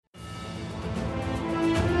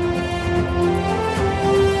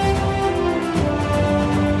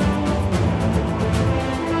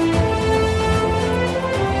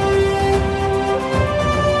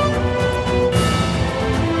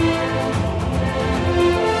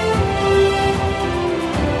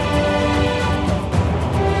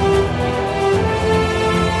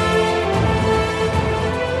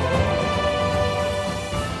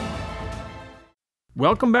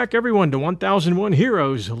Welcome back, everyone, to 1001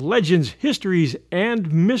 Heroes, Legends, Histories,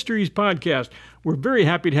 and Mysteries podcast. We're very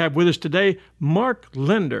happy to have with us today Mark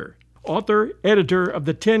Lender, author, editor of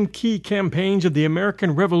the 10 Key Campaigns of the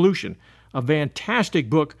American Revolution, a fantastic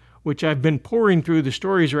book which I've been pouring through. The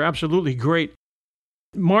stories are absolutely great.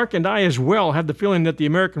 Mark and I as well have the feeling that the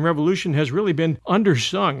American Revolution has really been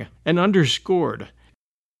undersung and underscored.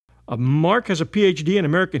 Mark has a PhD in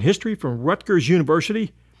American history from Rutgers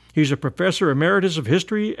University. He's a professor emeritus of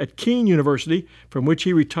history at Kean University, from which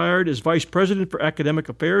he retired as vice president for academic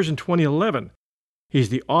affairs in 2011. He's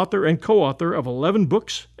the author and co-author of 11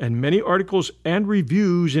 books and many articles and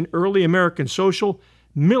reviews in early American social,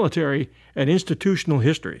 military, and institutional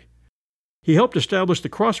history. He helped establish the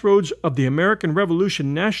Crossroads of the American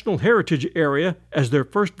Revolution National Heritage Area as their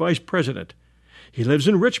first vice president. He lives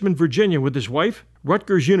in Richmond, Virginia with his wife,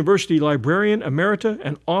 Rutgers University librarian emerita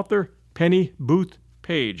and author Penny Booth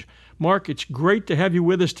Page. Mark, it's great to have you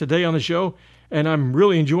with us today on the show, and I'm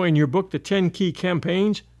really enjoying your book, The 10 Key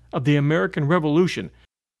Campaigns of the American Revolution.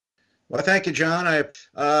 Well, thank you, John.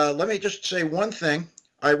 Let me just say one thing.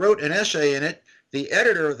 I wrote an essay in it. The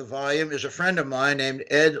editor of the volume is a friend of mine named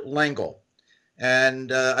Ed Lengel.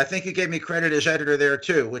 And I think he gave me credit as editor there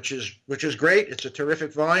too, which is great. It's a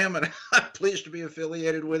terrific volume, and I'm pleased to be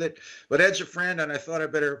affiliated with it. But Ed's a friend, and I thought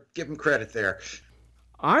I'd better give him credit there.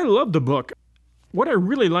 I love the book. What I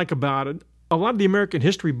really like about it, a lot of the American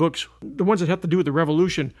history books, the ones that have to do with the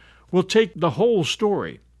Revolution, will take the whole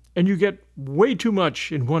story, and you get way too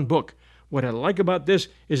much in one book. What I like about this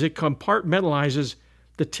is it compartmentalizes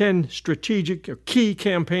the 10 strategic or key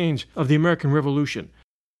campaigns of the American Revolution.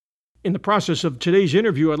 In the process of today's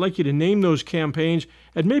interview, I'd like you to name those campaigns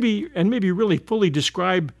and maybe really fully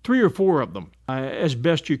describe 3 or 4 of them as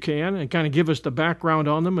best you can, and kind of give us the background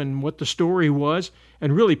on them and what the story was,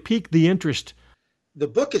 and really pique the interest. The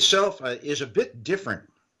book itself is a bit different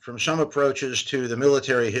from some approaches to the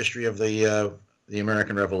military history of the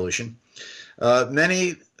American Revolution.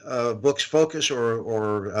 Many books focus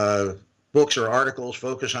or books or articles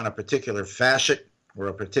focus on a particular facet or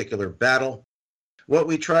a particular battle. What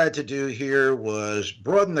we tried to do here was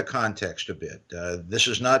broaden the context a bit. This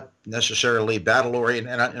is not necessarily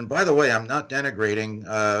battle-oriented, and by the way, I'm not denigrating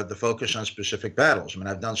the focus on specific battles. I mean,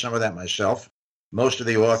 I've done some of that myself. Most of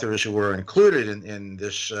the authors who were included in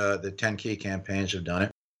this, the 10 Key Campaigns, have done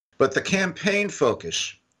it. But the campaign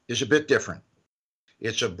focus is a bit different.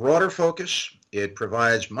 It's a broader focus. It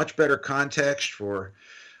provides much better context for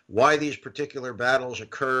why these particular battles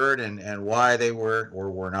occurred and why they were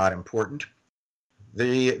or were not important.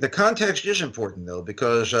 The context is important, though,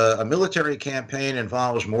 because a military campaign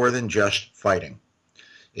involves more than just fighting.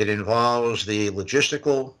 It involves the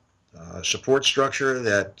logistical support structure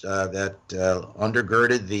that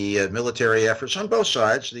undergirded the military efforts on both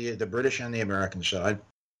sides, the British and the American side.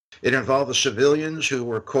 It involved the civilians who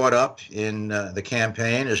were caught up in the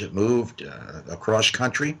campaign as it moved across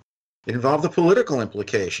country. It involved the political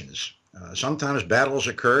implications. Sometimes battles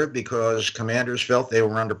occurred because commanders felt they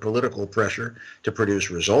were under political pressure to produce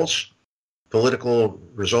results. Political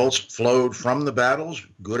results flowed from the battles,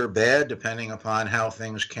 good or bad, depending upon how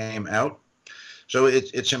things came out. So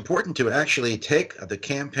it's important to actually take the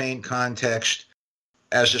campaign context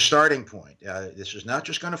as a starting point. This is not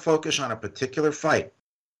just going to focus on a particular fight,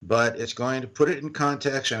 but it's going to put it in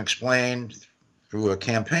context and explain through a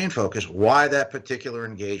campaign focus why that particular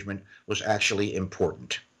engagement was actually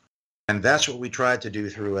important. And that's what we tried to do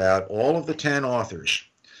throughout all of the 10 authors.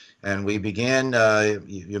 And we began,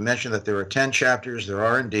 you mentioned that there are 10 chapters, there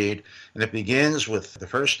are indeed, and it begins with the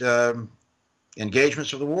first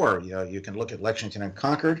engagements of the war. You can look at Lexington and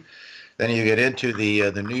Concord, then you get into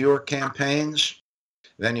the New York campaigns,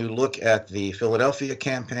 then you look at the Philadelphia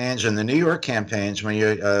campaigns and the New York campaigns. When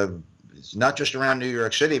it's not just around New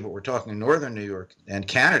York City, but we're talking northern New York and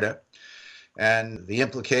Canada, and the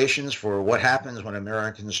implications for what happens when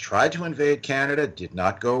Americans tried to invade Canada did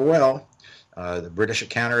not go well. The British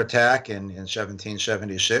counterattack in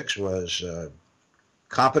 1776 was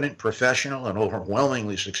competent, professional, and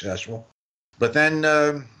overwhelmingly successful. But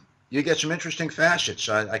then you get some interesting facets.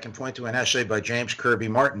 I can point to an essay by James Kirby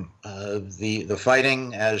Martin, the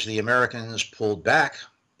fighting as the Americans pulled back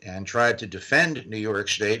and tried to defend New York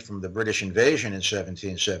State from the British invasion in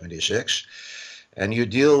 1776. And you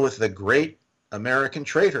deal with the great American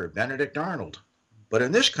traitor, Benedict Arnold. But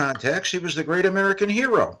in this context, he was the great American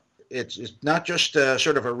hero. It's not just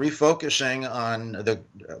sort of a refocusing on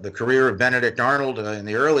the career of Benedict Arnold in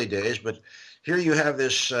the early days, but here you have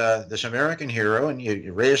this American hero, and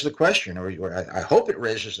you raise the question, or I hope it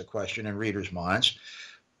raises the question in readers' minds,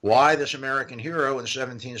 why this American hero in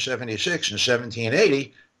 1776 and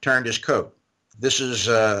 1780 turned his coat. This is,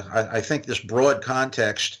 I think this broad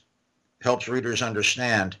context helps readers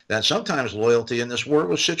understand that sometimes loyalty in this war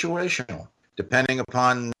was situational, depending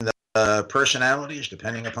upon the personalities,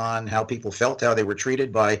 depending upon how people felt, how they were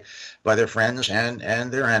treated by their friends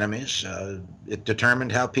and their enemies. It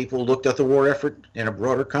determined how people looked at the war effort in a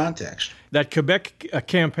broader context. That Quebec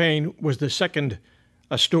campaign was the second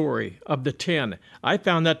story of the 10. I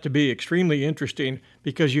found that to be extremely interesting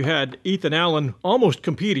because you had Ethan Allen almost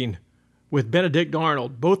competing with Benedict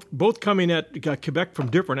Arnold, both coming at Quebec from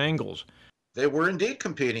different angles. They were indeed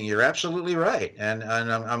competing. You're absolutely right. And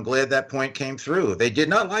I'm glad that point came through. They did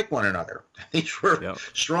not like one another. These were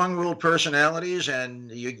strong-willed personalities,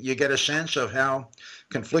 and you get a sense of how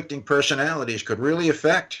conflicting personalities could really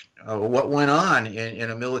affect what went on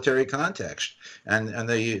in a military context. And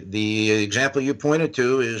the example you pointed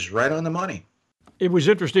to is right on the money. It was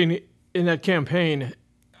interesting in that campaign.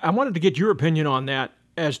 I wanted to get your opinion on that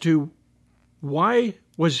as to why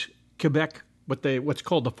was Quebec what's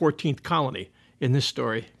called the 14th colony in this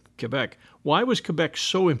story, Quebec. Why was Quebec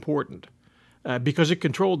so important? Because it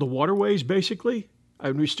controlled the waterways, basically?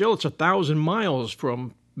 I mean, it's 1,000 miles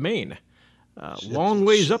from Maine. Long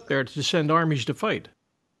ways up there to send armies to fight.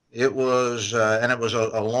 It was, and it was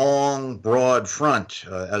a long, broad front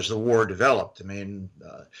as the war developed. I mean,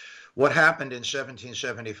 what happened in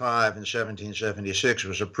 1775 and 1776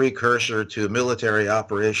 was a precursor to military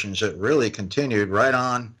operations that really continued right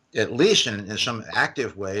on, at least in some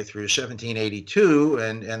active way, through 1782,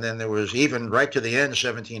 and then there was even right to the end,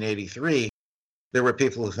 1783, there were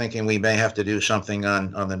people thinking we may have to do something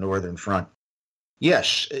on the northern front.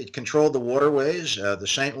 Yes, it controlled the waterways. The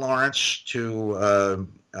St. Lawrence to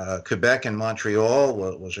Quebec and Montreal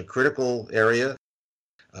was a critical area.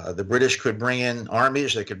 The British could bring in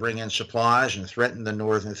armies, they could bring in supplies and threaten the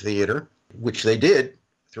northern theater, which they did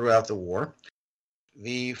throughout the war.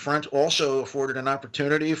 The front also afforded an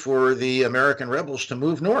opportunity for the American rebels to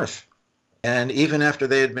move north. And even after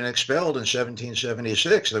they had been expelled in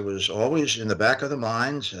 1776, there was always in the back of the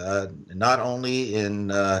minds, not only in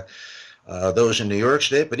those in New York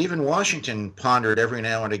State, but even Washington pondered every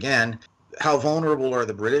now and again, how vulnerable are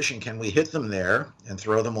the British and can we hit them there and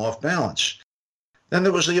throw them off balance? Then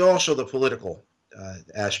there was also the political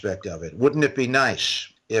aspect of it. Wouldn't it be nice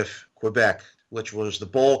if Quebec, which was the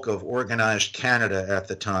bulk of organized Canada at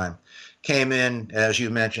the time, came in, as you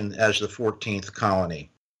mentioned, as the 14th colony?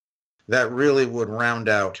 That really would round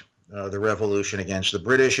out the revolution against the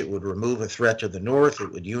British. It would remove a threat to the north.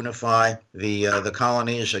 It would unify the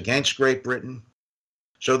colonies against Great Britain.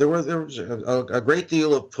 So there was a great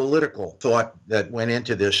deal of political thought that went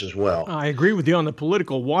into this as well. I agree with you on the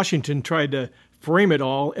political. Washington tried to frame it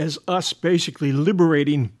all as us basically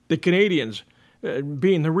liberating the Canadians,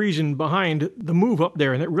 being the reason behind the move up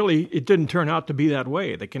there. And it didn't turn out to be that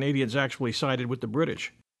way. The Canadians actually sided with the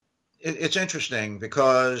British. It's interesting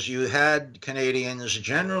because you had Canadians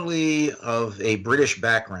generally of a British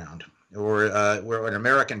background or an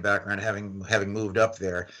American background having moved up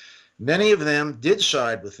there. Many of them did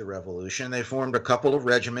side with the revolution. They formed a couple of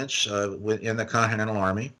regiments in the Continental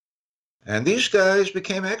Army. And these guys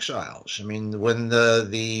became exiles. I mean, when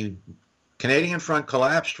the Canadian front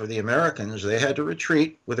collapsed for the Americans, they had to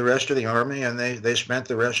retreat with the rest of the army, and they spent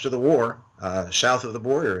the rest of the war south of the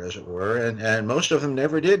border, as it were, and most of them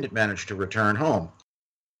never did manage to return home.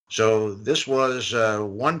 So this was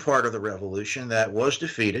one part of the revolution that was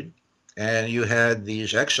defeated, and you had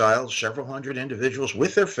these exiles, several hundred individuals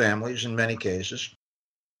with their families in many cases,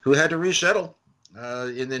 who had to resettle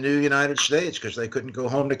in the new United States because they couldn't go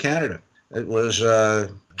home to Canada. It was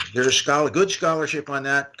there's good scholarship on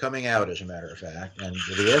that coming out, as a matter of fact, and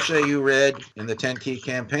the essay you read in the 10 Key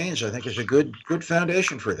Campaigns, I think, is a good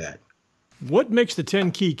foundation for that. What makes the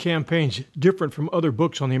 10 Key Campaigns different from other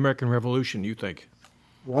books on the American Revolution, you think?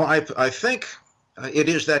 Well, I think it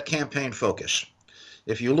is that campaign focus.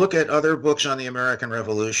 If you look at other books on the American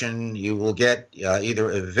Revolution, you will get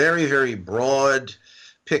either a very, very broad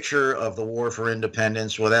picture of the war for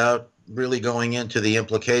independence without really going into the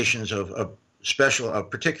implications of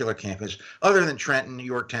particular campaigns, other than Trenton,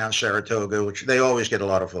 Yorktown, Saratoga, which they always get a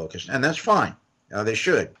lot of focus, and that's fine. They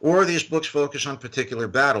should. Or these books focus on particular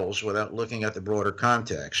battles without looking at the broader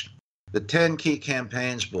context. The 10 Key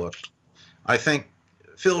Campaigns book, I think,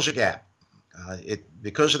 fills a gap.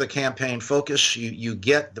 Because of the campaign focus, you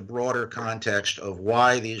get the broader context of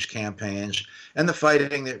why these campaigns and the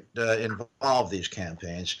fighting that involved these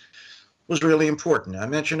campaigns was really important. I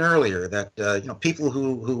mentioned earlier that people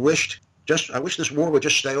who wished, I wish this war would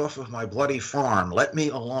just stay off of my bloody farm. Let me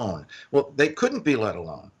alone. Well, they couldn't be let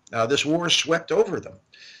alone. This war swept over them.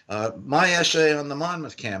 My essay on the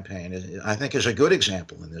Monmouth campaign, I think, is a good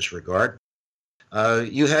example in this regard.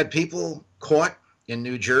 You had people caught in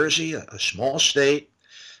New Jersey, a small state,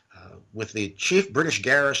 with the chief British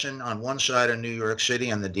garrison on one side of New York City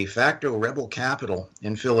and the de facto rebel capital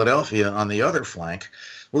in Philadelphia on the other flank.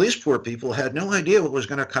 Well, these poor people had no idea what was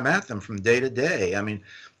going to come at them from day to day. I mean,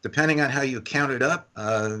 depending on how you count it up,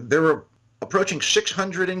 there were approaching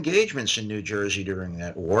 600 engagements in New Jersey during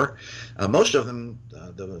that war. Most of them,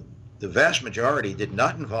 the vast majority, did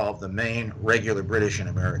not involve the main regular British and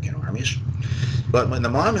American armies. But in the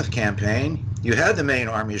Monmouth campaign, you had the main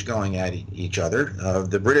armies going at each other,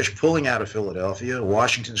 the British pulling out of Philadelphia,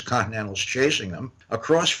 Washington's Continentals chasing them,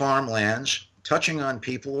 across farmlands, touching on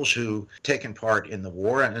peoples who taken part in the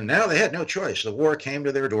war. And now they had no choice. The war came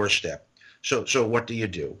to their doorstep. So what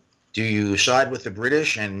do? Do you side with the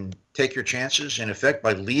British and take your chances, in effect,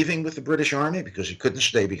 by leaving with the British Army because you couldn't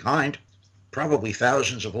stay behind? Probably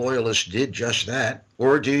thousands of loyalists did just that.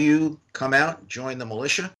 Or do you come out, join the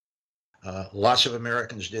militia? Lots of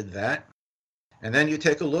Americans did that. And then you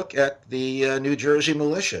take a look at the New Jersey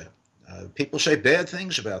militia. People say bad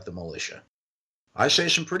things about the militia. I say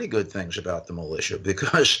some pretty good things about the militia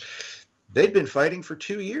because they'd been fighting for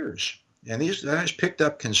 2 years. And these guys picked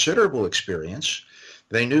up considerable experience.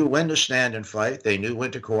 They knew when to stand and fight. They knew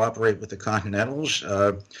when to cooperate with the Continentals.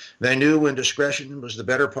 They knew when discretion was the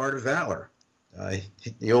better part of valor.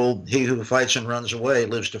 The old, he who fights and runs away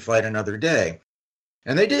lives to fight another day.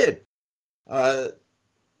 And they did.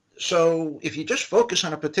 So if you just focus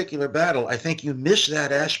on a particular battle, I think you miss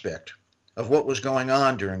that aspect of what was going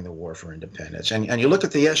on during the War for Independence. And you look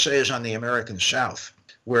at the essays on the American South,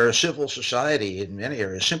 where civil society in many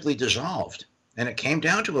areas simply dissolved. And it came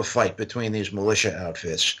down to a fight between these militia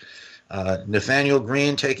outfits. Nathaniel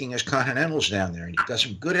Greene taking his Continentals down there. And you've got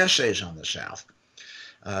some good essays on the South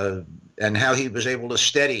and how he was able to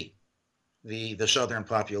steady the Southern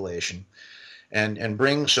population and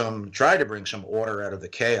try to bring some order out of the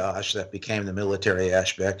chaos that became the military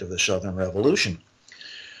aspect of the Southern Revolution.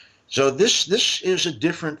 So this is a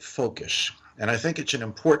different focus. And I think it's an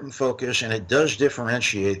important focus, and it does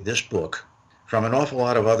differentiate this book from an awful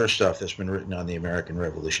lot of other stuff that's been written on the American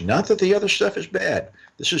Revolution. Not that the other stuff is bad.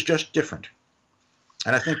 This is just different.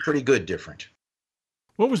 And I think pretty good different.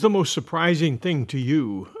 What was the most surprising thing to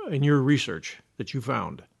you in your research that you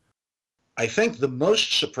found? I think the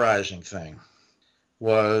most surprising thing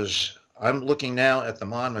was, I'm looking now at the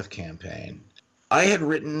Monmouth campaign. I had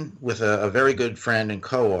written with a very good friend and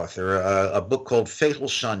co-author a book called Fatal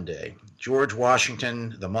Sunday, George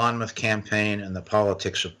Washington, the Monmouth Campaign, and the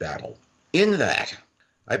Politics of Battle. In that,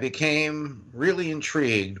 I became really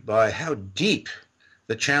intrigued by how deep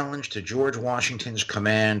the challenge to George Washington's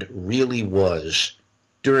command really was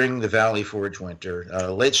during the Valley Forge winter,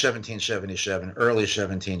 late 1777, early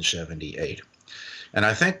 1778. And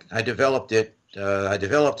I think I developed it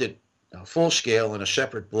full scale in a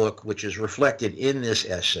separate book, which is reflected in this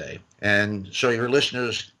essay. And so your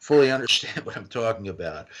listeners fully understand what I'm talking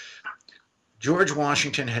about. George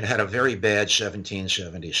Washington had had a very bad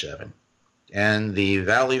 1777, and the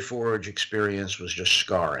Valley Forge experience was just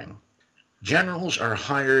scarring. Generals are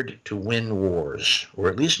hired to win wars, or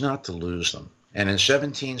at least not to lose them. And in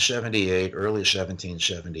 1778, early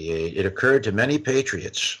 1778, it occurred to many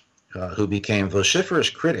patriots who became vociferous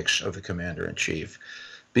critics of the commander-in-chief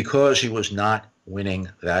because he was not winning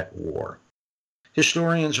that war.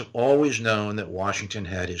 Historians have always known that Washington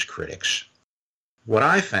had his critics. What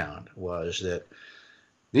I found was that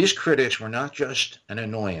these critics were not just an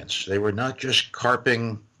annoyance. They were not just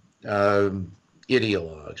carping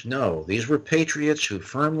ideologues. No, these were patriots who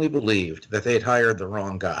firmly believed that they'd hired the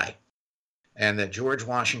wrong guy and that George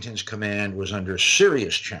Washington's command was under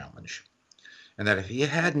serious challenge, and that if he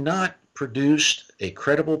had not produced a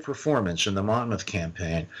credible performance in the Monmouth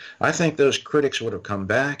campaign, I think those critics would have come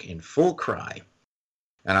back in full cry.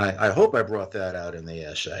 And I hope I brought that out in the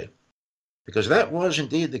essay, because that was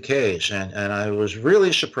indeed the case. And I was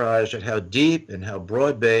really surprised at how deep and how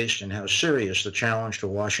broad-based and how serious the challenge to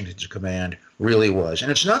Washington's command really was.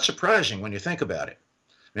 And it's not surprising when you think about it.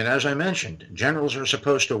 I mean, as I mentioned, generals are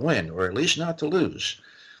supposed to win, or at least not to lose.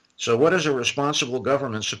 So what is a responsible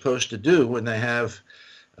government supposed to do when they have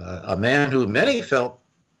a man who many felt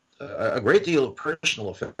a great deal of personal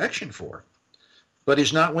affection for, but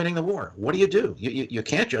he's not winning the war? What do? You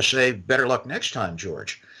can't just say, better luck next time,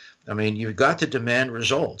 George. I mean, you've got to demand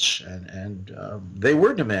results, and they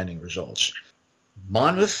were demanding results.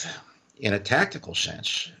 Monmouth, in a tactical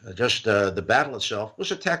sense, just the battle itself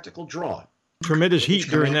was a tactical draw. Tremendous heat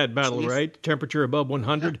during that battle, right? Temperature above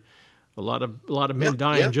 100. Yeah. A lot of men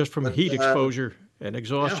dying just from heat exposure and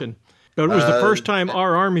exhaustion. But it was the first time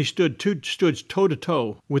our army stood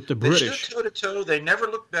toe-to-toe with the British. They stood toe-to-toe. They never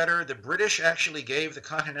looked better. The British actually gave the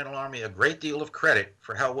Continental Army a great deal of credit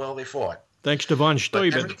for how well they fought. Thanks to von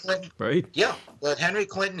Steuben, right? Yeah, but Henry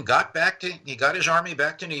Clinton got his army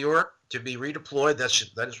back to New York to be redeployed.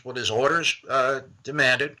 That is what his orders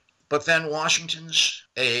demanded. But then Washington's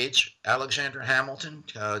aides, Alexander Hamilton,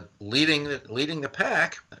 leading the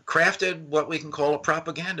pack, crafted what we can call a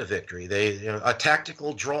propaganda victory. A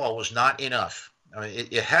tactical draw was not enough. I mean,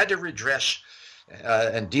 it had to redress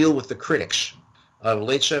and deal with the critics of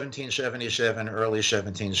late 1777, early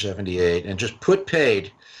 1778, and just put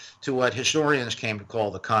paid to what historians came to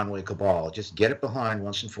call the Conway Cabal. Just get it behind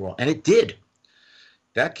once and for all. And it did.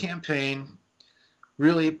 That campaign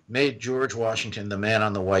really made George Washington the man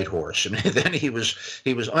on the white horse. And then he was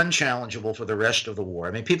unchallengeable for the rest of the war.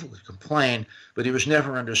 I mean, people could complain, but he was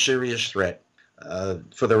never under serious threat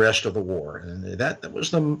for the rest of the war. And that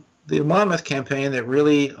was the Monmouth campaign that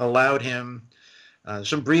really allowed him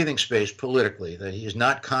some breathing space politically, that he's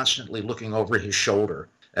not constantly looking over his shoulder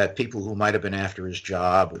at people who might have been after his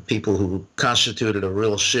job, people who constituted a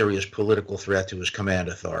real serious political threat to his command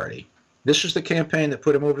authority. This is the campaign that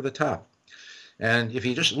put him over the top. And if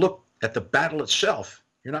you just look at the battle itself,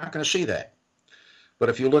 you're not going to see that. But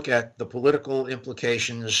if you look at the political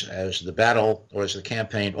implications as the battle or as the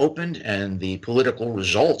campaign opened and the political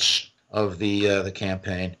results of the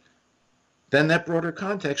campaign, then that broader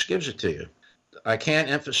context gives it to you. I can't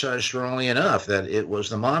emphasize strongly enough that it was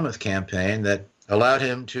the Monmouth campaign that allowed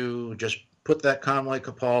him to just put that Conway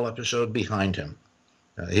Cabal episode behind him.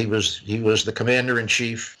 He was the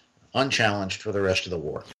commander-in-chief, unchallenged for the rest of the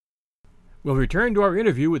war. We'll return to our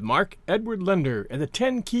interview with Mark Edward Lender and the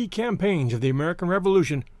 10 key campaigns of the American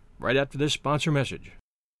Revolution right after this sponsor message.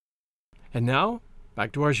 And now,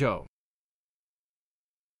 back to our show.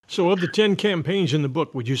 So of the 10 campaigns in the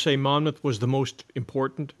book, would you say Monmouth was the most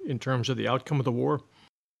important in terms of the outcome of the war?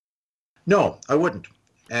 No, I wouldn't.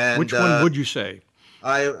 And which one would you say?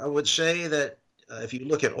 I would say that if you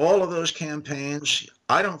look at all of those campaigns,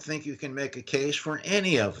 I don't think you can make a case for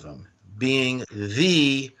any of them being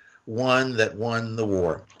the one that won the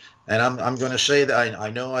war. And I'm going to say that I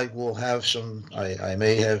know I will have I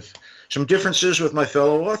may have some differences with my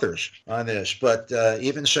fellow authors on this, but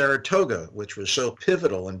even Saratoga, which was so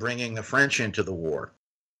pivotal in bringing the French into the war,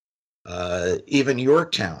 even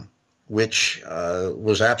Yorktown, which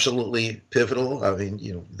was absolutely pivotal. I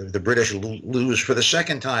mean, the British lose for the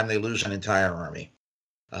second time. They lose an entire army.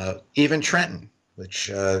 Even Trenton,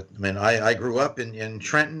 which, I grew up in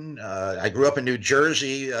Trenton. I grew up in New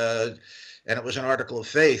Jersey, and it was an article of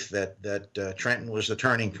faith that Trenton was the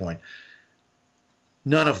turning point.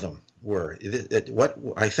 None of them were.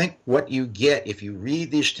 What you get if you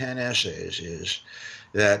read these 10 essays is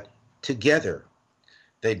that together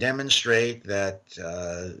they demonstrate that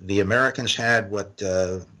the Americans had what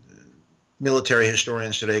military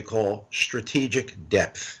historians today call strategic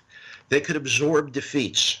depth. They could absorb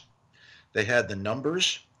defeats. They had the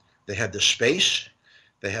numbers, they had the space,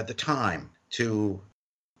 they had the time to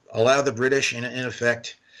allow the British, in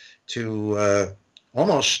effect, to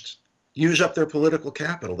almost use up their political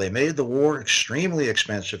capital. They made the war extremely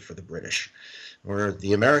expensive for the British, where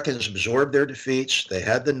the Americans absorbed their defeats, they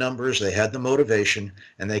had the numbers, they had the motivation,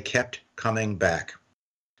 and they kept coming back.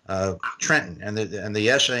 Trenton, and the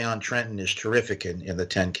essay on Trenton is terrific in the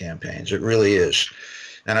 10 campaigns. It really is.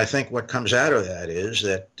 And I think what comes out of that is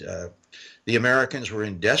that the Americans were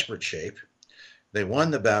in desperate shape. They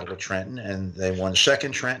won the Battle of Trenton, and they won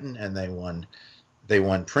Second Trenton, and they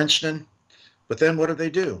won Princeton. But then what did they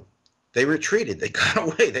do? They retreated. They got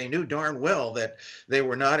away. They knew darn well that they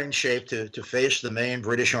were not in shape to face the main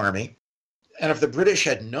British army. And if the British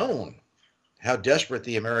had known how desperate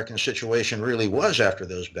the American situation really was after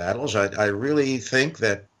those battles, I really think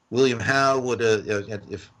that William Howe would,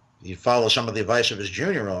 if he followed some of the advice of his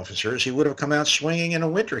junior officers, he would have come out swinging in a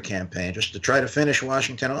winter campaign just to try to finish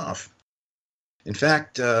Washington off. In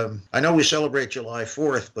fact, I know we celebrate July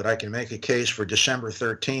 4th, but I can make a case for December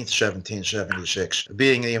 13th, 1776,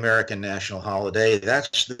 being the American national holiday.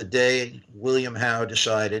 That's the day William Howe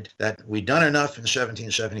decided that we'd done enough in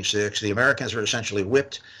 1776. The Americans were essentially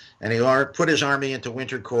whipped, and he put his army into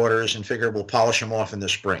winter quarters and figured we'll polish them off in the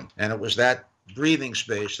spring. And it was that breathing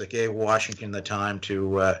space that gave Washington the time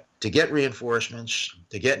to get reinforcements,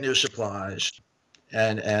 to get new supplies.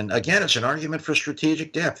 And again, it's an argument for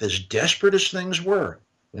strategic depth. As desperate as things were,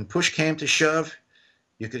 when push came to shove,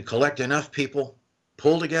 you could collect enough people,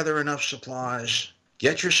 pull together enough supplies,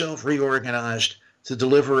 get yourself reorganized to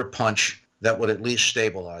deliver a punch that would at least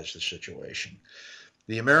stabilize the situation.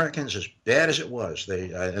 The Americans, as bad as it was,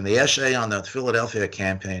 and the essay on the Philadelphia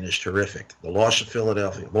campaign is terrific. The loss of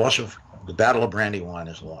Philadelphia, loss of the Battle of Brandywine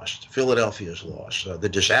is lost. Philadelphia is lost. The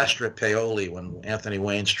disaster at Paoli when Anthony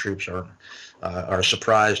Wayne's troops are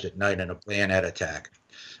surprised at night in a bayonet attack.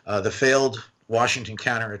 The failed Washington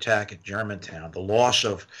counterattack at Germantown. The loss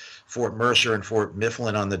of Fort Mercer and Fort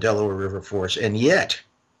Mifflin on the Delaware River forts. And yet,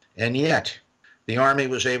 the Army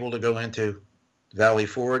was able to go into Valley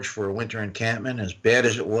Forge for a winter encampment. As bad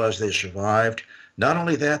as it was, they survived. Not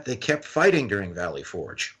only that, they kept fighting during Valley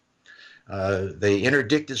Forge. They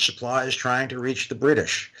interdicted supplies trying to reach the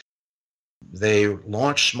British. They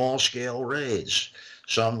launched small-scale raids.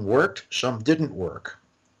 Some worked, some didn't work.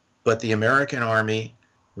 But the American Army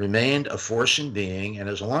remained a force in being, and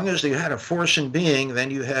as long as you had a force in being,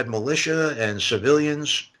 then you had militia and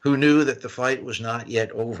civilians who knew that the fight was not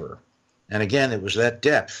yet over. And again, it was that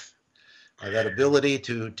depth, that ability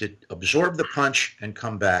to absorb the punch and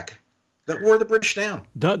come back that wore the British down.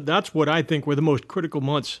 That's what I think were the most critical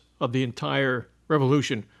months of the entire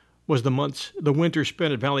revolution, was the winter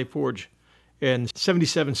spent at Valley Forge in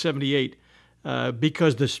 77, 78,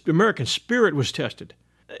 because the American spirit was tested.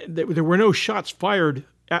 There were no shots fired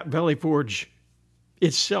at Valley Forge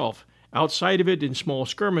itself. Outside of it, in small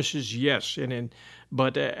skirmishes, yes,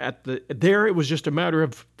 but there it was just a matter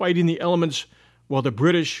of fighting the elements while the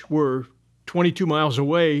British were 22 miles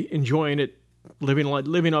away, enjoying it,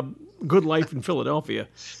 living a good life in Philadelphia,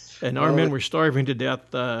 and our men were starving to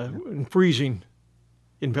death and freezing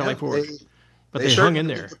in Valley Forge. But they hung in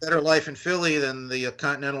there. A better life in Philly than the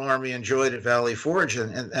Continental Army enjoyed at Valley Forge.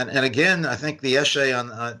 And again, I think the essay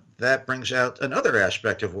on that brings out another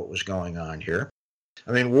aspect of what was going on here.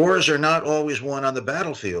 I mean, wars are not always won on the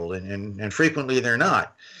battlefield, and frequently they're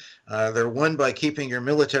not. They're won by keeping your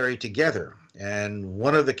military together. And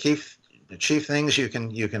one of the chief things you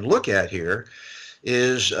can look at here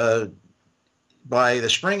is by the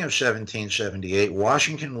spring of 1778,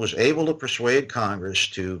 Washington was able to persuade Congress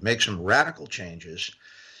to make some radical changes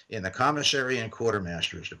in the commissary and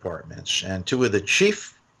quartermaster's departments. And two of the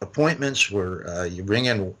chief appointments were you bring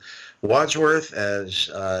in Wadsworth as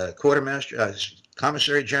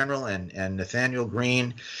commissary general and Nathaniel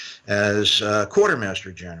Greene as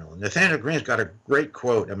quartermaster general. And Nathaniel Greene's got a great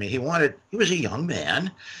quote. I mean, he was a young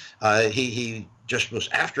man. He just was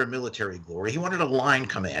after military glory. He wanted a line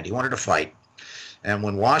command. He wanted to fight. And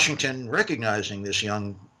when Washington, recognizing this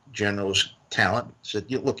young general's talent, said,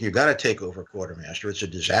 look, you got to take over quartermaster. It's a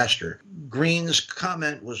disaster. Greene's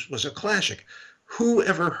comment was a classic. Who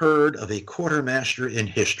ever heard of a quartermaster in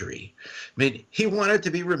history? I mean, he wanted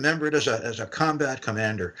to be remembered as a combat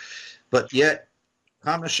commander, but yet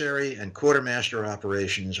commissary and quartermaster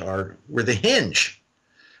operations were the hinge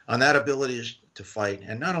on that ability to fight.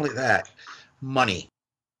 And not only that, money.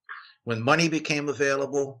 When money became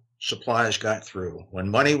available, supplies got through. When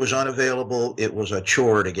money was unavailable, it was a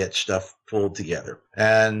chore to get stuff pulled together.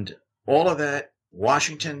 And all of that,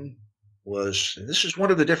 Washington this is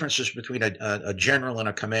one of the differences between a general and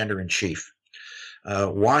a commander-in-chief.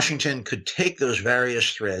 Washington could take those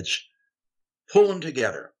various threads, pull them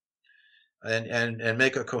together, and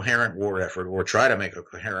make a coherent war effort, or try to make a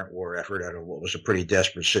coherent war effort out of what was a pretty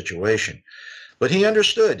desperate situation. But he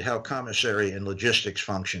understood how commissary and logistics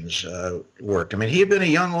functions worked. I mean, he had been a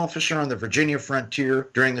young officer on the Virginia frontier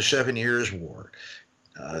during the 7 Years' War.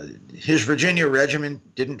 His Virginia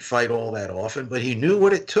regiment didn't fight all that often, but he knew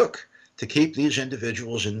what it took to keep these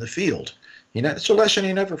individuals in the field. It's a lesson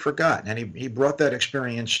he never forgot, and he brought that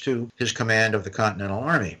experience to his command of the Continental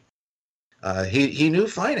Army. He knew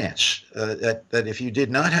finance, that if you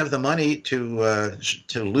did not have the money to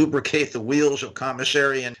lubricate the wheels of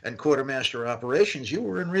commissary and quartermaster operations, you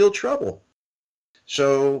were in real trouble.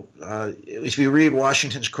 So if you read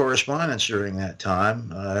Washington's correspondence during that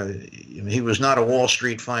time, he was not a Wall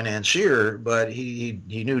Street financier, but he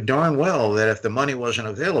knew darn well that if the money wasn't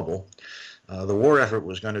available, the war effort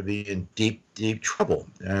was going to be in deep, deep trouble.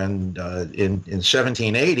 And in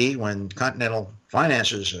 1780, when continental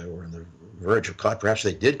finances were on the verge of collapse, perhaps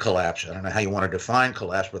they did collapse. I don't know how you want to define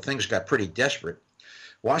collapse, but things got pretty desperate.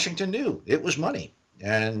 Washington knew it was money.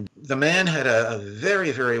 And the man had a very,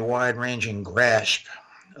 very wide-ranging grasp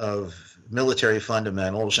of military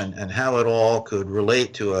fundamentals and how it all could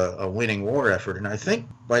relate to a winning war effort. And I think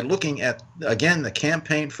by looking at, again, the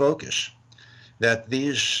campaign focus that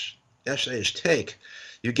these essays take,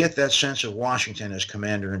 you get that sense of Washington as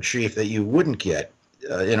commander-in-chief that you wouldn't get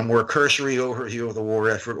in a more cursory overview of the war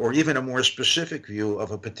effort or even a more specific view of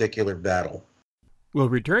a particular battle. We'll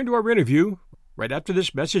return to our interview right after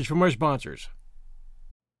this message from our sponsors.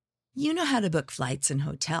 You know how to book flights and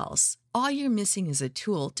hotels. All you're missing is a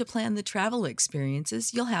tool to plan the travel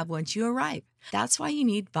experiences you'll have once you arrive. That's why you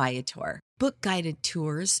need Viator. Book guided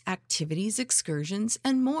tours, activities, excursions,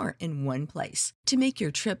 and more in one place to make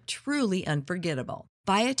your trip truly unforgettable.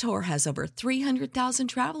 Viator has over 300,000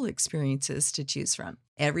 travel experiences to choose from.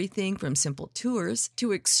 Everything from simple tours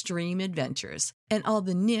to extreme adventures and all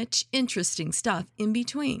the niche, interesting stuff in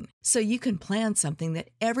between. So you can plan something that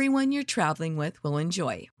everyone you're traveling with will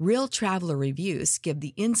enjoy. Real traveler reviews give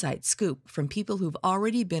the inside scoop from people who've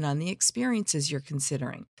already been on the experiences you're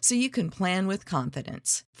considering. So you can plan with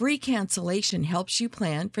confidence. Free cancellation helps you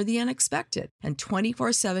plan for the unexpected. And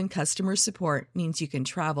 24/7 customer support means you can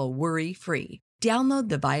travel worry-free. Download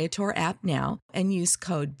the Viator app now and use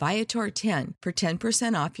code Viator10 for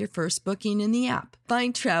 10% off your first booking in the app.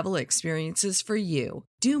 Find travel experiences for you.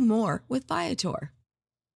 Do more with Viator.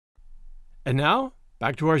 And now,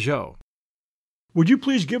 back to our show. Would you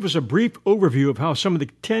please give us a brief overview of how some of the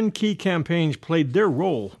 10 key campaigns played their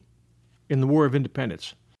role in the War of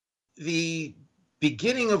Independence? The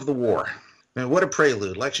beginning of the war, I mean, what a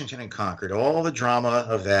prelude, Lexington and Concord, all the drama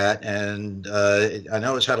of that. And I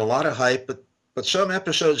know it's had a lot of hype, but some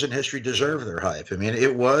episodes in history deserve their hype. I mean,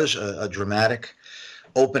 it was a dramatic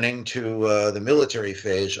opening to the military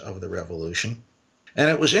phase of the Revolution. And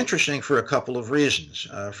it was interesting for a couple of reasons.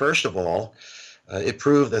 First of all, it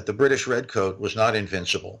proved that the British Redcoat was not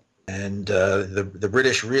invincible. And the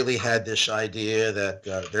British really had this idea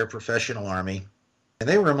that their professional army, and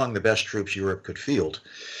they were among the best troops Europe could field,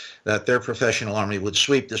 that their professional army would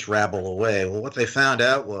sweep this rabble away. Well, what they found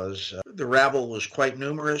out was the rabble was quite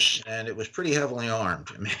numerous and it was pretty heavily armed.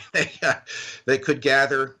 I mean, they could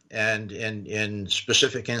gather and in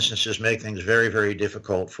specific instances make things very, very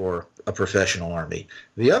difficult for a professional army.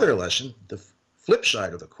 The other lesson, the flip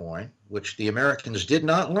side of the coin, which the Americans did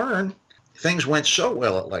not learn, things went so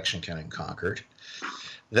well at Lexington and Concord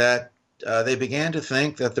that they began to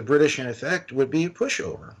think that the British, in effect, would be a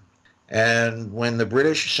pushover. And when the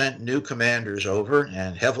British sent new commanders over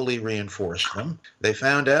and heavily reinforced them, they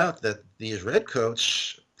found out that these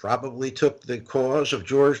redcoats probably took the cause of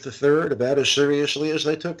George III about as seriously as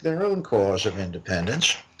they took their own cause of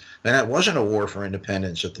independence. And it wasn't a war for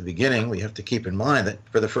independence at the beginning. We have to keep in mind that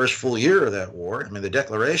for the first full year of that war, I mean, the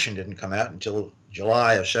Declaration didn't come out until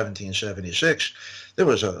July of 1776. There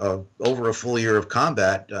was over a full year of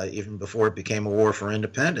combat even before it became a war for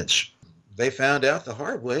independence. They found out the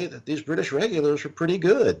hard way that these British regulars were pretty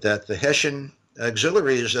good, that the Hessian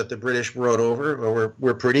auxiliaries that the British brought over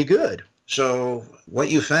were pretty good. So what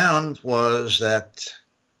you found was that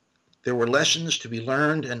there were lessons to be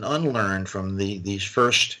learned and unlearned from these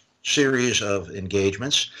first series of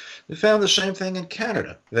engagements. We found the same thing in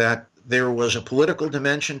Canada, that there was a political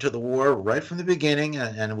dimension to the war right from the beginning,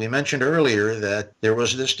 and we mentioned earlier that there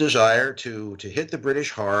was this desire to hit the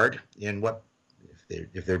British hard in what,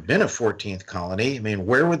 if there'd been a 14th colony, I mean,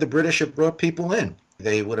 where would the British have brought people in?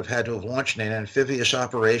 They would have had to have launched an amphibious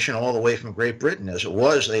operation all the way from Great Britain. As it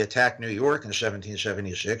was, they attacked New York in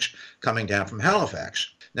 1776, coming down from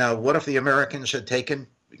Halifax. Now, what if the Americans had taken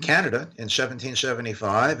Canada in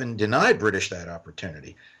 1775 and denied British that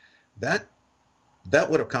opportunity? That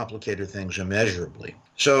would have complicated things immeasurably.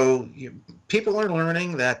 So people are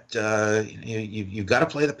learning that you've got to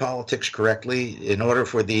play the politics correctly in order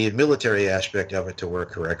for the military aspect of it to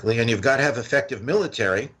work correctly, and you've got to have effective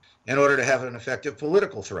military in order to have an effective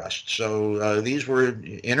political thrust. So these were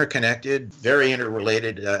interconnected, very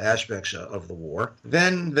interrelated aspects of the war.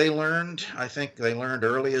 Then they learned, I think they learned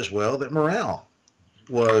early as well, that morale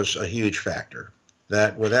was a huge factor,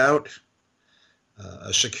 that without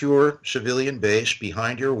a secure civilian base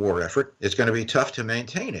behind your war effort, it's going to be tough to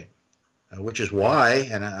maintain it, which is why,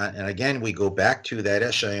 and again, we go back to that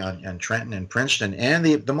essay on Trenton and Princeton and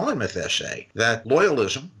the Monmouth essay, that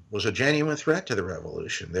loyalism was a genuine threat to the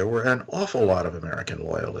Revolution. There were an awful lot of American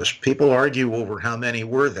loyalists. People argue over how many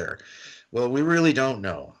were there. Well, we really don't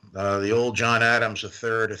know. The old John Adams, a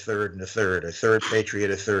third, a third, and a third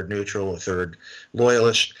patriot, a third neutral, a third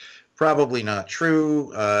loyalist. Probably not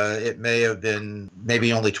true. It may have been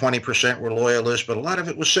maybe only 20% were loyalists, but a lot of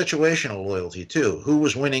it was situational loyalty too. Who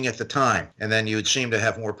was winning at the time? And then you would seem to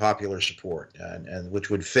have more popular support, and which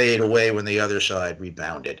would fade away when the other side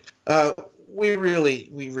rebounded. We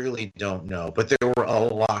really don't know, but there were a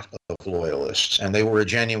lot of loyalists, and they were a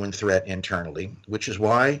genuine threat internally, which is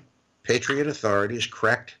why Patriot authorities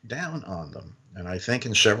cracked down on them. And I think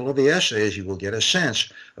in several of the essays, you will get a sense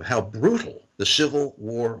of how brutal the Civil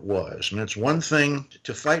War was. I mean, it's one thing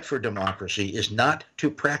to fight for democracy is not to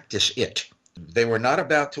practice it. They were not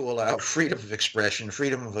about to allow freedom of expression,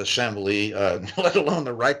 freedom of assembly, let alone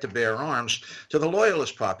the right to bear arms, to the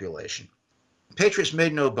Loyalist population. Patriots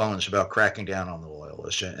made no bones about cracking down on the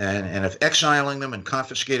Loyalists, and if exiling them and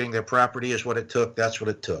confiscating their property is what it took, that's what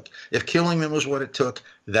it took. If killing them was what it took,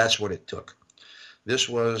 that's what it took. This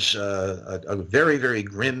was a very, very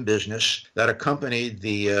grim business that accompanied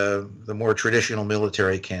the more traditional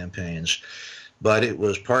military campaigns, but it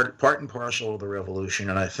was part and parcel of the revolution,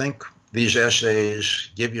 and I think these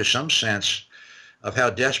essays give you some sense of how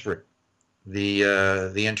desperate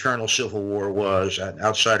the internal civil war was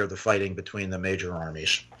outside of the fighting between the major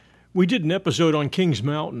armies. We did an episode on Kings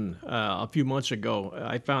Mountain a few months ago.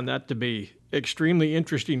 I found that to be extremely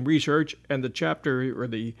interesting research, and the chapter or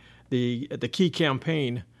the key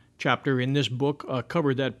campaign chapter in this book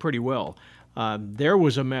covered that pretty well. There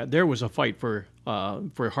was a fight for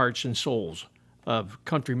hearts and souls of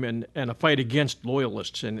countrymen and a fight against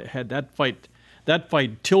loyalists, and had that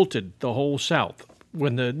fight tilted the whole South.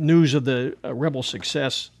 When the news of the rebel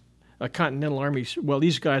success, Continental Army, well,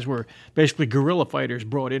 these guys were basically guerrilla fighters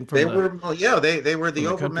brought in from they were the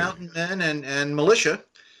over-mountain men and militia.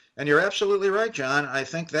 And you're absolutely right, John. I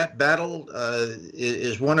think that battle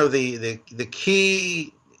is one of the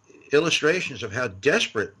key illustrations of how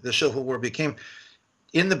desperate the Civil War became.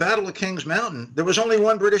 In the Battle of Kings Mountain, there was only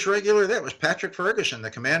one British regular there. It was Patrick Ferguson, the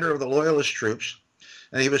commander of the Loyalist troops.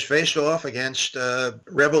 And he was faced off against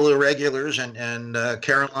rebel irregulars and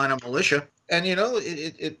Carolina militia. And, you know,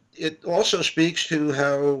 it also speaks to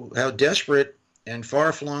how desperate and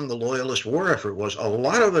far-flung the Loyalist war effort was. A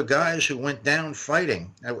lot of the guys who went down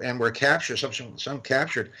fighting and were captured, some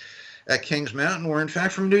captured at Kings Mountain, were in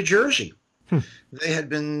fact from New Jersey. They had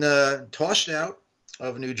been tossed out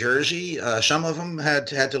of New Jersey. Some of them had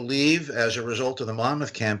to leave as a result of the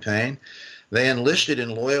Monmouth campaign. They enlisted in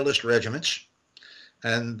Loyalist regiments,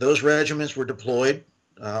 and those regiments were deployed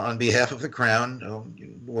on behalf of the Crown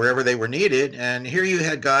wherever they were needed. And here you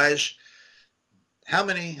had guys, how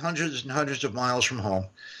many hundreds and hundreds of miles from home,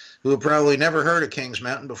 who had probably never heard of Kings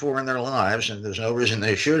Mountain before in their lives, and there's no reason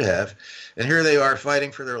they should have. And here they are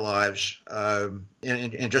fighting for their lives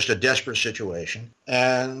in just a desperate situation.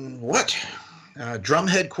 And what?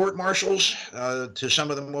 Drumhead court-martials to some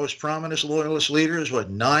of the most prominent Loyalist leaders.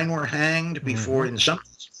 9 were hanged before, in some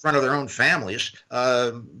front of their own families,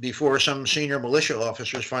 before some senior militia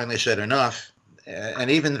officers finally said enough. And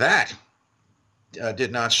even that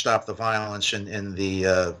did not stop the violence in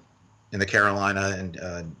the Carolina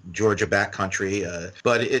and Georgia backcountry,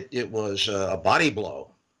 but it was a body blow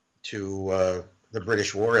to the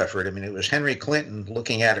British war effort. I mean, it was Henry Clinton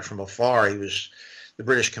looking at it from afar. He was the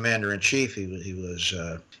British commander-in-chief. He was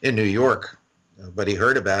in New York, but he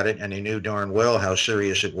heard about it, and he knew darn well how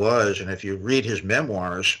serious it was. And if you read his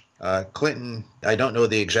memoirs, Clinton, I don't know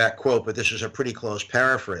the exact quote, but this is a pretty close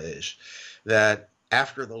paraphrase, that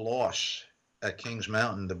after the loss at Kings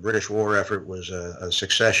Mountain, the British war effort was a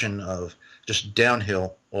succession of just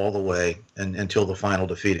downhill all the way until the final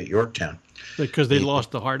defeat at Yorktown. Because they lost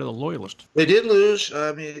the heart of the Loyalists. They did lose.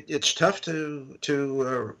 I mean, it's tough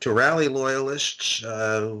to rally Loyalists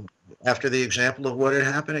after the example of what had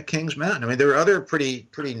happened at Kings Mountain. I mean, there were other pretty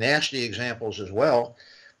nasty examples as well.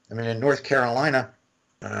 I mean, in North Carolina,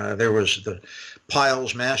 there was the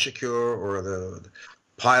Piles Massacre, or the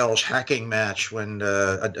Piles hacking match, when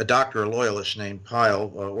a doctor, a Loyalist named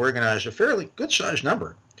Pyle, organized a fairly good-sized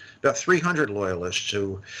number, about 300 Loyalists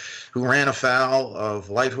who ran afoul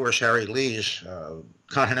of Light Horse Harry Lee's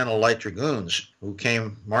Continental Light Dragoons, who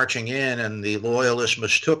came marching in, and the Loyalists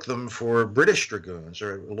mistook them for British Dragoons,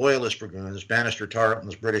 or Loyalist Dragoons, Bannister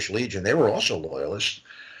Tarleton's British Legion. They were also Loyalists,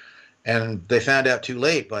 and they found out too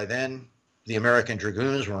late. By then, the American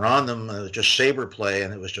Dragoons were on them, just saber play,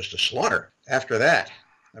 and it was just a slaughter. After that,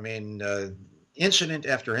 I mean, incident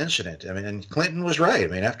after incident. I mean, and Clinton was right. I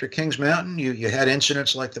mean, after Kings Mountain, you had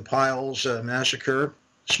incidents like the Piles Massacre,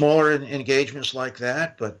 smaller engagements like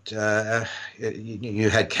that, but you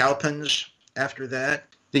had Cowpens after that.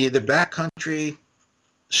 The backcountry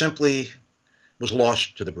simply was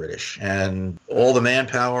lost to the British, and all the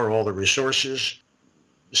manpower, all the resources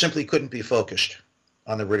simply couldn't be focused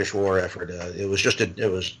on the British war effort. It was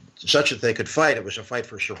such that they could fight. It was a fight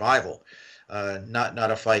for survival.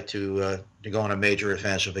 Not a fight to go on a major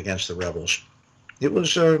offensive against the rebels. It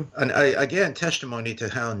was, again, testimony to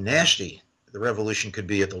how nasty the revolution could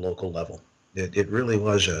be at the local level. It really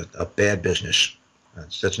was a bad business.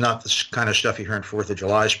 That's not the kind of stuff you hear in 4th of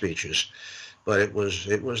July speeches, but it was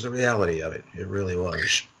the reality of it. It really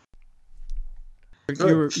was.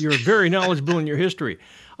 You're very knowledgeable in your history.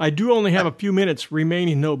 I do only have a few minutes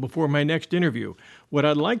remaining, though, before my next interview. What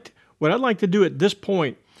I'd like to do at this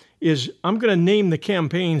point is I'm going to name the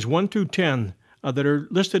campaigns 1 through 10 that are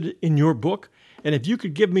listed in your book. And if you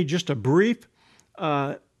could give me just a brief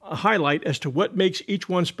a highlight as to what makes each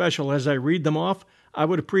one special as I read them off, I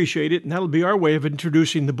would appreciate it. And that'll be our way of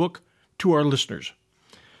introducing the book to our listeners.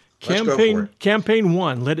 Let's go for it. Campaign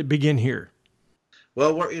 1, let it begin here.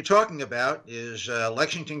 Well, what you're talking about is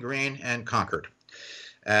Lexington Green and Concord.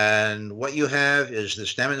 And what you have is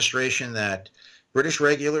this demonstration that British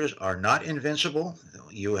regulars are not invincible.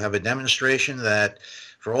 You have a demonstration that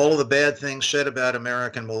for all of the bad things said about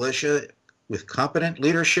American militia, with competent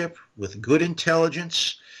leadership, with good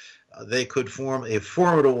intelligence, they could form a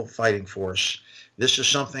formidable fighting force. This is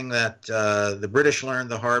something that the British learned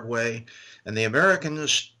the hard way, and the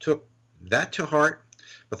Americans took that to heart,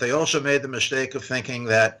 but they also made the mistake of thinking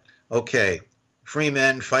that, okay, free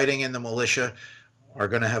men fighting in the militia are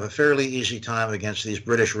going to have a fairly easy time against these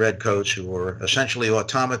British redcoats who were essentially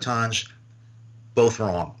automatons. Both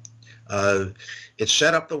wrong. It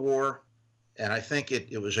set up the war, and I think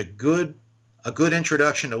it was a good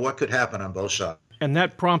introduction to what could happen on both sides. And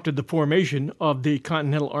that prompted the formation of the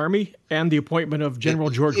Continental Army and the appointment of General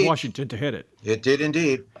George Washington to head it. It did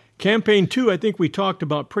indeed. Campaign 2, I think we talked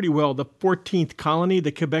about pretty well, the 14th Colony,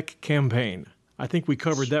 the Quebec Campaign. I think we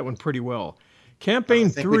covered that one pretty well. Campaign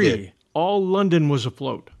 3, all London was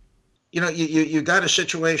afloat. You know, you got a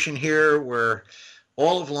situation here where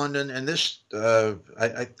all of London, and this,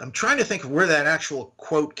 I'm trying to think of where that actual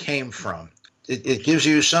quote came from. It gives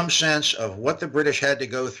you some sense of what the British had to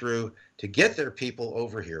go through to get their people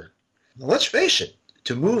over here. Now, let's face it,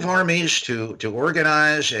 to move armies, to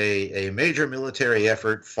organize a major military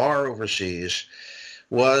effort far overseas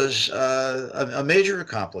was a major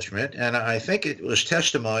accomplishment, and I think it was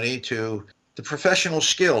testimony to the professional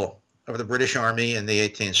skill of the British Army in the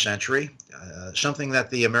 18th century, something that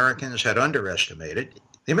the Americans had underestimated.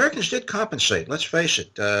 The Americans did compensate, let's face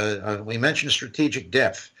it. We mentioned strategic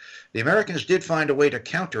depth. The Americans did find a way to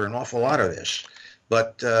counter an awful lot of this.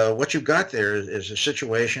 But what you've got there is a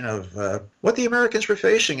situation of what the Americans were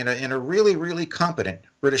facing in a really, really competent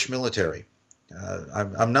British military.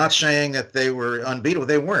 I'm not saying that they were unbeatable.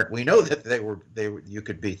 They weren't. We know that they were. You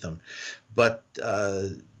could beat them, but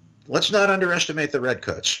let's not underestimate the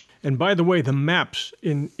redcoats. And by the way, the maps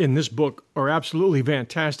in this book are absolutely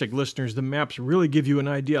fantastic, listeners. The maps really give you an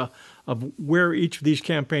idea of where each of these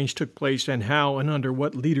campaigns took place and how and under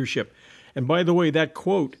what leadership. And by the way, that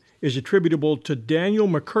quote is attributable to Daniel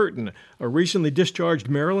McCurtain, a recently discharged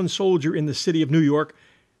Maryland soldier in the city of New York,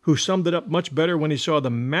 who summed it up much better when he saw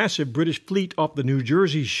the massive British fleet off the New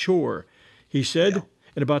Jersey shore. He said,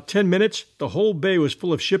 In about 10 minutes, the whole bay was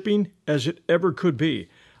full of shipping as it ever could be.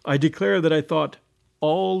 I declare that I thought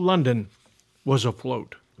all London was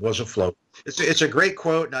afloat. Was afloat. It's a great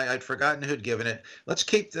quote, and I'd forgotten who'd given it. Let's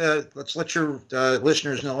let your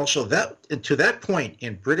listeners know also that to that point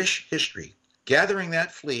in British history, gathering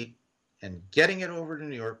that fleet and getting it over to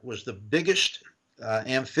New York was the biggest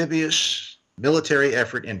amphibious military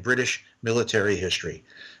effort in British military history.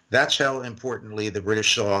 That's how importantly the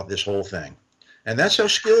British saw this whole thing. And that's how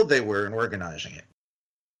skilled they were in organizing it.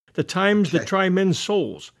 The times that try men's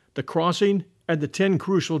souls, the crossing, and the 10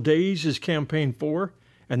 crucial days is Campaign 4,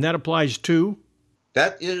 and that applies to?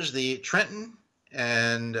 That is the Trenton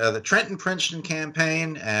and the Trenton-Princeton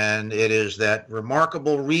campaign, and it is that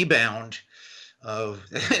remarkable rebound of,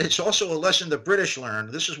 it's also a lesson the British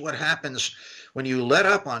learned. This is what happens when you let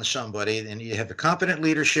up on somebody and you have the competent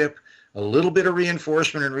leadership, a little bit of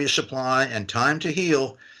reinforcement and resupply, and time to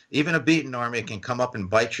heal. Even a beaten army can come up and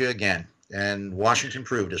bite you again, and Washington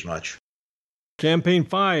proved as much. Campaign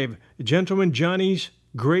 5, Gentleman Johnny's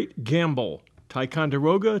Great Gamble,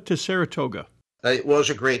 Ticonderoga to Saratoga. It was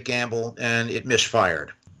a great gamble, and it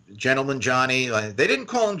misfired. Gentleman Johnny, they didn't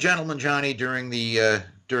call him Gentleman Johnny during the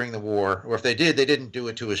war, or if they did, they didn't do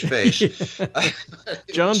it to his face.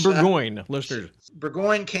 John Burgoyne, listeners.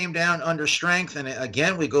 Burgoyne came down under strength, and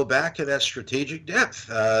again, we go back to that strategic depth.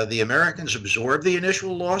 The Americans absorbed the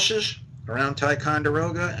initial losses around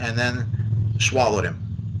Ticonderoga and then swallowed him.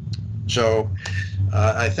 So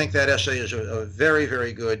I think that essay is a very,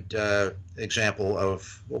 very good example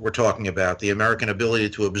of what we're talking about, the American ability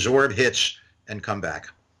to absorb hits and come back.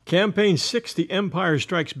 Campaign 6, The Empire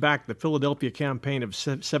Strikes Back, the Philadelphia Campaign of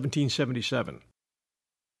 1777.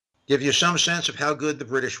 Give you some sense of how good the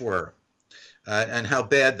British were and how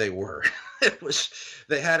bad they were.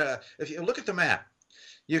 If you look at the map,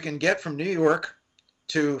 you can get from New York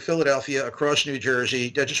to Philadelphia across New Jersey,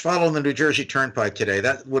 just following the New Jersey Turnpike today.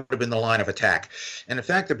 That would have been the line of attack. And in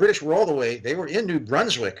fact, the British were all the way, they were in New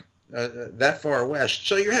Brunswick, that far west.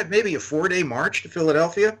 So you had maybe a 4-day march to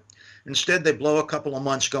Philadelphia. Instead, they blow a couple of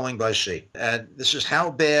months going by sea. And this is how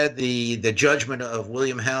bad the judgment of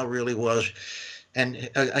William Howe really was. And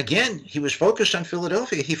again, he was focused on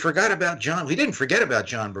Philadelphia. He forgot about John. He didn't forget about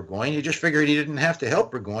John Burgoyne. He just figured he didn't have to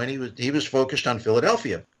help Burgoyne. He was focused on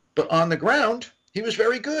Philadelphia. But on the ground, he was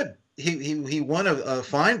very good. He won a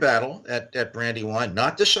fine battle at Brandywine,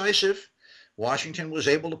 not decisive. Washington was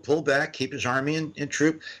able to pull back, keep his army in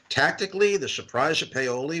troop. Tactically, the surprise at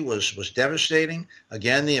Paoli was devastating.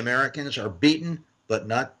 Again, the Americans are beaten, but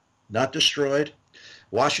not destroyed.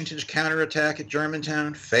 Washington's counterattack at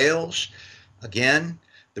Germantown fails. Again,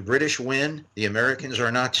 the British win. The Americans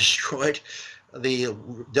are not destroyed. The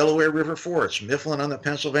Delaware River forts, Mifflin on the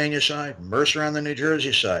Pennsylvania side, Mercer on the New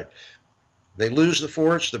Jersey side. They lose the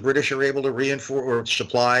forts. The British are able to reinforce or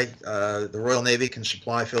supply. The Royal Navy can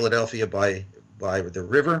supply Philadelphia by the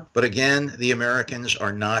river. But again, the Americans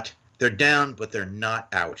are not. They're down, but they're not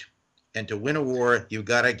out. And to win a war, you've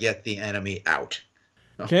got to get the enemy out.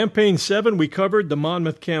 Campaign 7, we covered the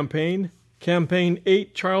Monmouth Campaign. Campaign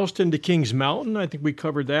 8, Charleston to Kings Mountain. I think we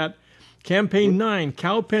covered that. Campaign 9,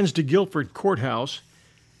 Cowpens to Guilford Courthouse.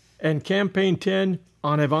 And Campaign 10,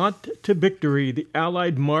 En Avant to Victory, the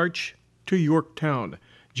Allied March to Yorktown,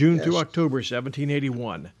 June to October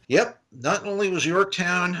 1781. Yep. Not only was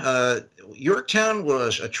Yorktown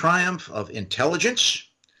was a triumph of intelligence,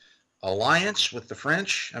 alliance with the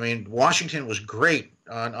French. I mean, Washington was great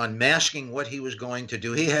on masking what he was going to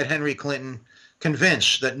do. He had Henry Clinton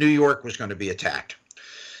convinced that New York was going to be attacked.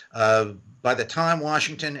 By the time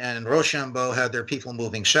Washington and Rochambeau had their people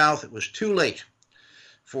moving south, it was too late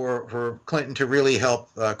for Clinton to really help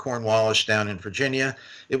Cornwallis down in Virginia.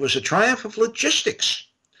 It was a triumph of logistics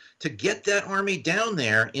to get that army down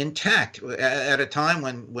there intact at a time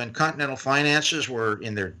when continental finances were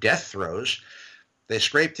in their death throes. They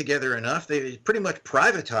scraped together enough. They pretty much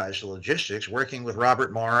privatized the logistics, working with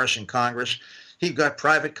Robert Morris in Congress. He got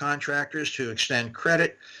private contractors to extend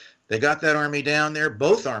credit. They got that army down there,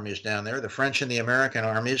 both armies down there, the French and the American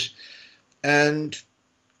armies, and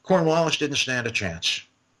Cornwallis didn't stand a chance.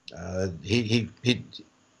 He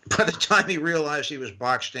by the time he realized he was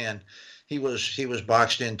boxed in, he was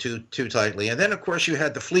boxed in too tightly. And then, of course, you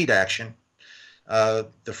had the fleet action,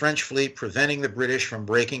 the French fleet preventing the British from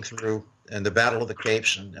breaking through in the Battle of the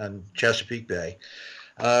Capes and Chesapeake Bay.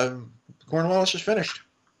 Cornwallis is finished.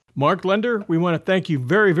 Mark Lender, we want to thank you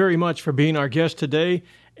very, very much for being our guest today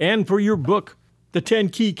and for your book, The 10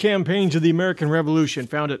 Key Campaigns of the American Revolution.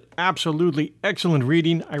 Found it absolutely excellent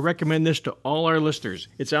reading. I recommend this to all our listeners.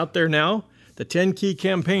 It's out there now, The 10 Key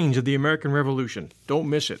Campaigns of the American Revolution. Don't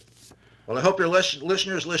miss it. Well, I hope your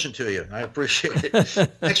listeners listen to you. I appreciate it.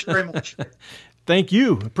 Thanks very much. Thank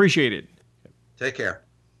you. Appreciate it. Take care.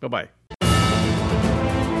 Bye-bye.